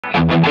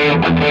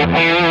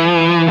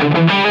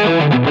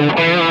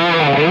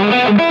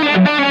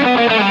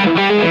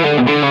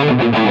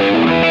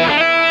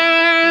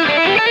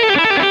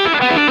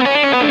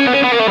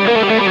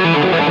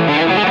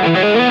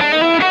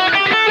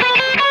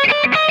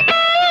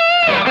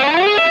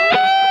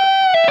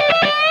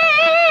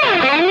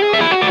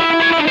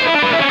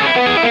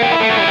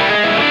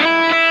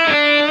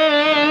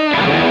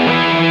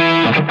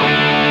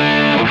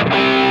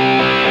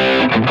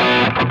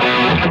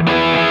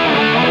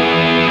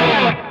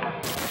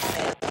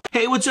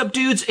Hey, what's up,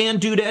 dudes and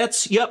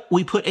dudettes? Yep,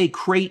 we put a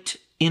crate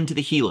into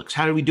the Helix.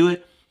 How did we do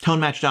it? Tone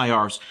Matched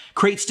IRs.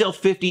 Crate Stealth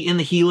 50 in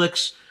the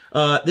Helix.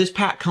 This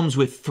pack comes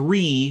with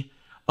 3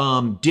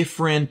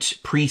 different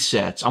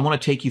presets. I want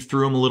to take you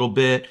through them a little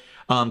bit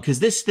because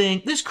this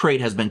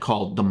crate has been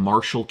called the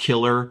Marshall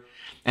Killer,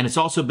 and it's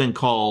also been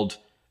called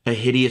a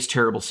hideous,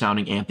 terrible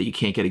sounding amp that you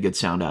can't get a good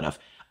sound out of.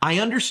 I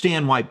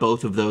understand why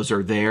both of those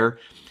are there.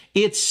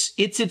 It's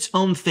its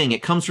own thing.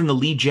 It comes from the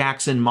Lee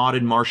Jackson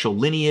modded Marshall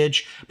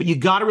lineage, but you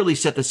got to really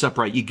set this up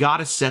right. You got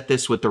to set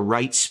this with the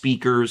right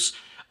speakers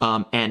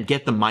and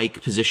get the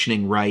mic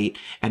positioning right.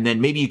 And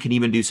then maybe you can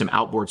even do some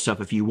outboard stuff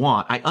if you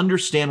want. I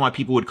understand why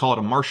people would call it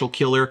a Marshall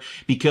Killer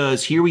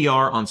because here we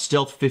are on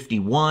Stealth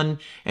 51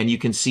 and you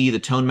can see the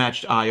Tone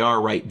Matched IR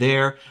right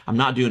there. I'm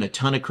not doing a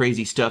ton of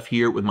crazy stuff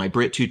here with my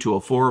Brit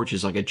 2204, which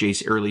is like a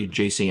early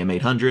JCM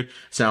 800.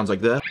 Sounds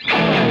like this.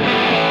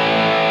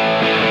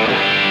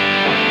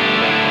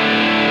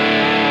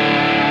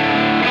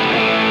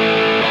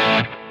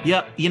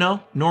 Yep, you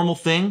know, normal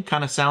thing,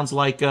 kind of sounds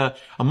like a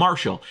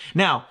Marshall.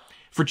 Now,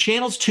 for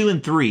channels 2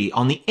 and 3,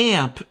 on the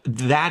amp,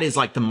 that is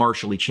like the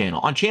Marshall-y channel.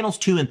 On channels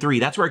 2 and 3,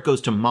 that's where it goes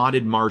to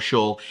modded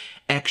Marshall,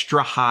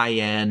 extra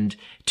high-end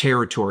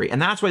territory.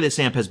 And that's why this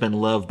amp has been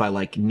loved by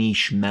like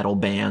niche metal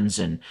bands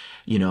and,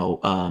 you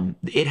know,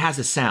 it has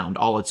a sound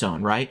all its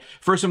own, right?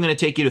 First, I'm going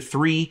to take you to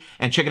 3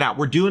 and check it out.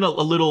 We're doing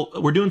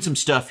we're doing some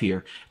stuff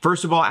here.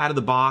 First of all, out of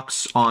the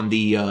box on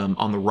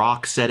the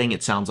rock setting,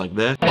 it sounds like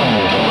this.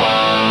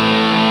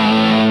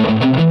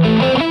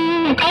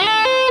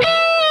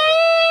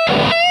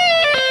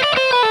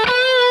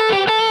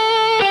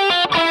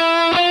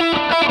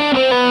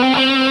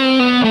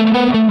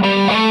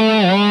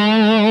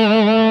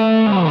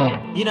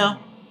 You know,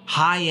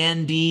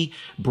 high-endy,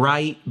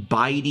 bright,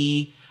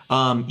 bitey.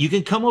 You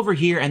can come over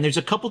here and there's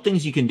a couple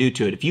things you can do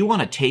to it. If you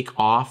want to take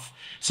off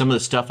some of the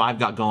stuff I've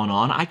got going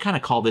on, I kind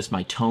of call this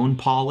my tone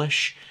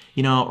polish.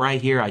 You know,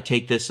 right here, I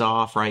take this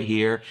off right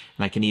here,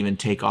 and I can even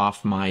take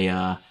off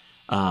my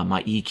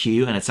my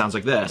EQ, and it sounds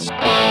like this.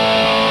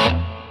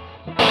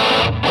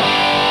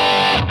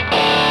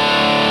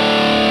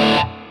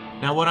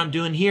 Now what I'm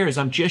doing here is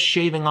I'm just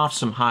shaving off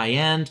some high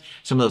end,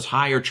 some of those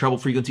higher treble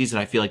frequencies that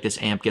I feel like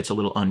this amp gets a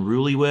little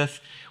unruly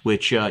with,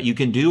 which you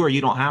can do or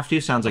you don't have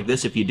to. Sounds like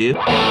this if you do.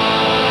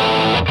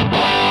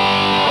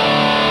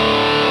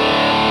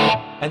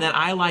 And then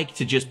I like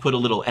to just put a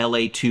little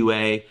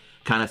LA2A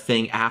kind of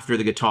thing after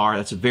the guitar.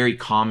 That's a very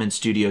common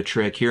studio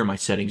trick. Here are my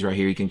settings right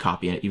here. You can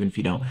copy it even if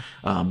you don't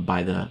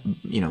buy the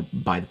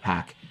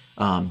pack.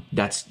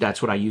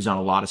 That's what I use on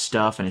a lot of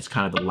stuff, and it's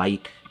kind of the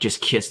light,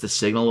 just kiss the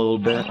signal a little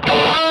bit.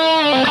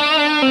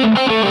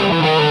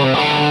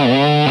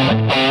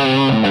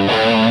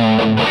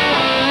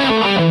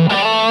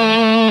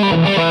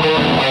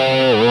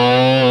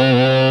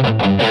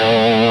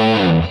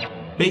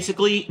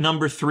 Basically,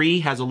 number 3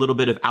 has a little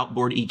bit of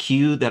outboard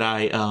EQ that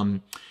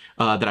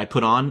I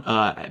put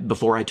on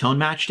before I tone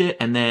matched it,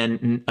 and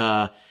then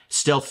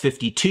Stealth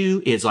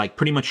 52 is like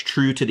pretty much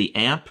true to the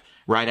amp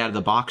right out of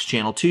the box,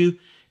 channel 2.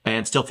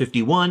 And Stealth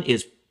 51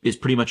 is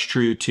pretty much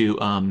true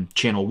to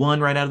channel 1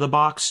 right out of the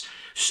box.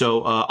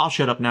 So I'll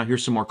shut up now.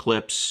 Here's some more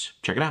clips.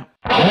 Check it out.